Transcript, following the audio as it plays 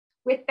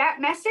With that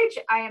message,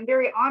 I am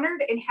very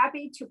honored and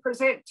happy to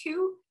present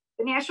to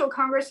the National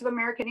Congress of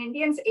American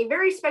Indians a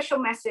very special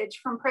message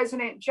from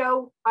President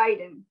Joe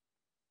Biden.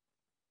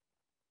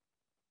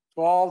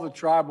 To all the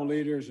tribal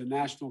leaders and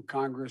National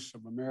Congress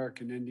of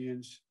American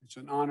Indians, it's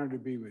an honor to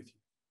be with you.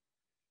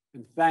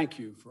 And thank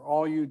you for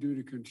all you do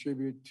to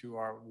contribute to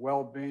our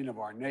well-being of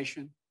our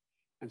nation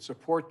and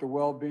support the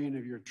well-being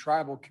of your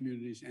tribal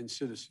communities and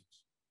citizens.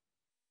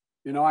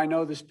 You know, I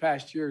know this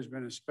past year has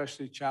been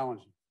especially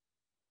challenging.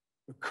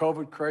 The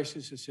COVID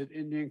crisis has hit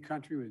Indian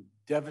country with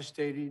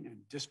devastating and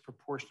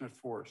disproportionate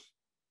force.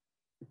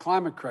 The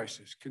climate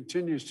crisis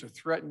continues to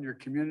threaten your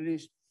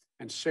communities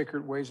and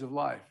sacred ways of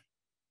life.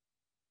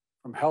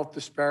 From health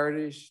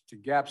disparities to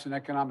gaps in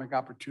economic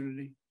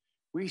opportunity,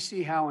 we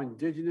see how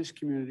Indigenous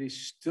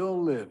communities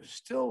still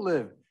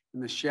live in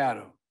the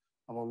shadow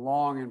of a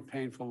long and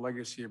painful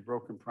legacy of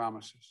broken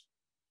promises.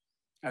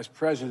 As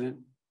president,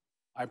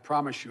 I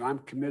promise you, I'm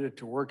committed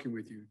to working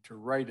with you to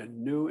write a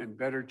new and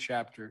better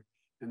chapter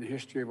in the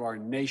history of our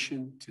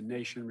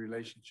nation-to-nation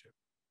relationship.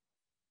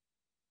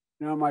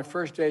 You know, in my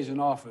first days in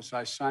office,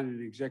 I signed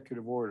an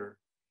executive order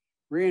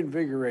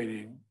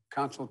reinvigorating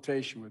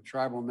consultation with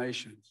tribal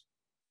nations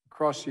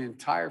across the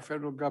entire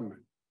federal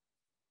government.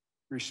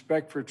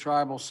 Respect for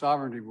tribal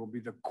sovereignty will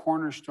be the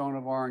cornerstone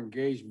of our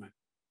engagement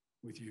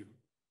with you.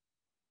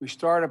 We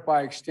started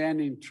by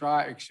expanding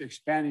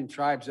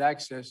tribes'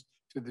 access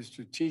to the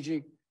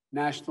strategic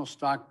national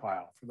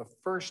stockpile for the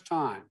first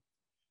time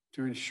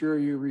to ensure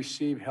you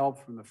receive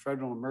help from the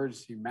Federal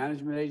Emergency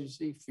Management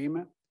Agency,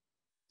 FEMA,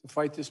 to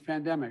fight this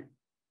pandemic.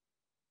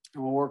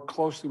 And we'll work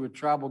closely with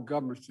tribal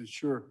governments to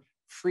ensure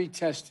free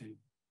testing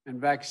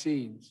and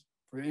vaccines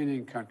for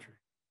Indian country.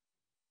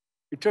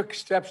 We took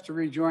steps to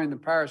rejoin the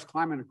Paris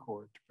Climate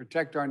Accord to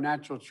protect our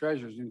natural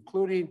treasures,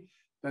 including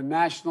the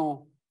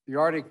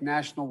Arctic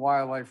National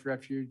Wildlife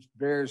Refuge,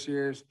 Bears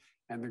Ears,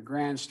 and the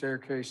Grand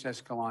Staircase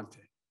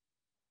Escalante.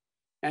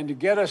 And to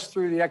get us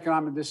through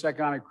this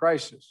economic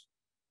crisis,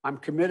 I'm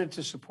committed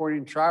to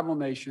supporting tribal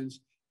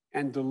nations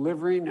and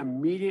delivering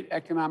immediate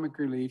economic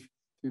relief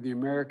through the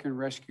American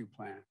Rescue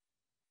Plan.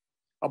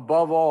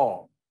 Above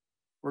all,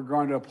 we're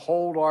going to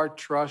uphold our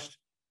trust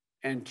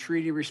and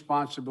treaty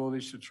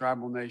responsibilities to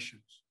tribal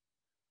nations.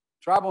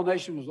 Tribal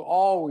nations will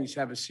always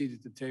have a seat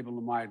at the table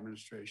in my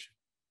administration.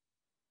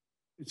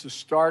 I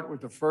started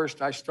with the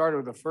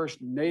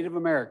first Native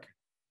American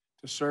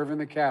to serve in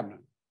the cabinet,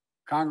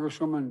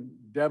 Congresswoman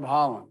Deb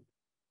Haaland.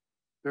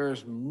 There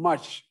is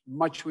much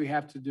we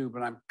have to do,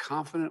 but I'm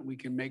confident we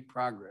can make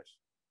progress.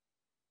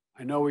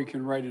 I know we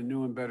can write a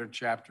new and better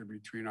chapter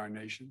between our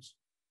nations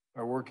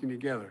by working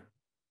together.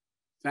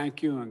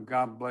 Thank you, and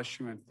God bless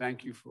you, and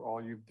thank you for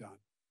all you've done.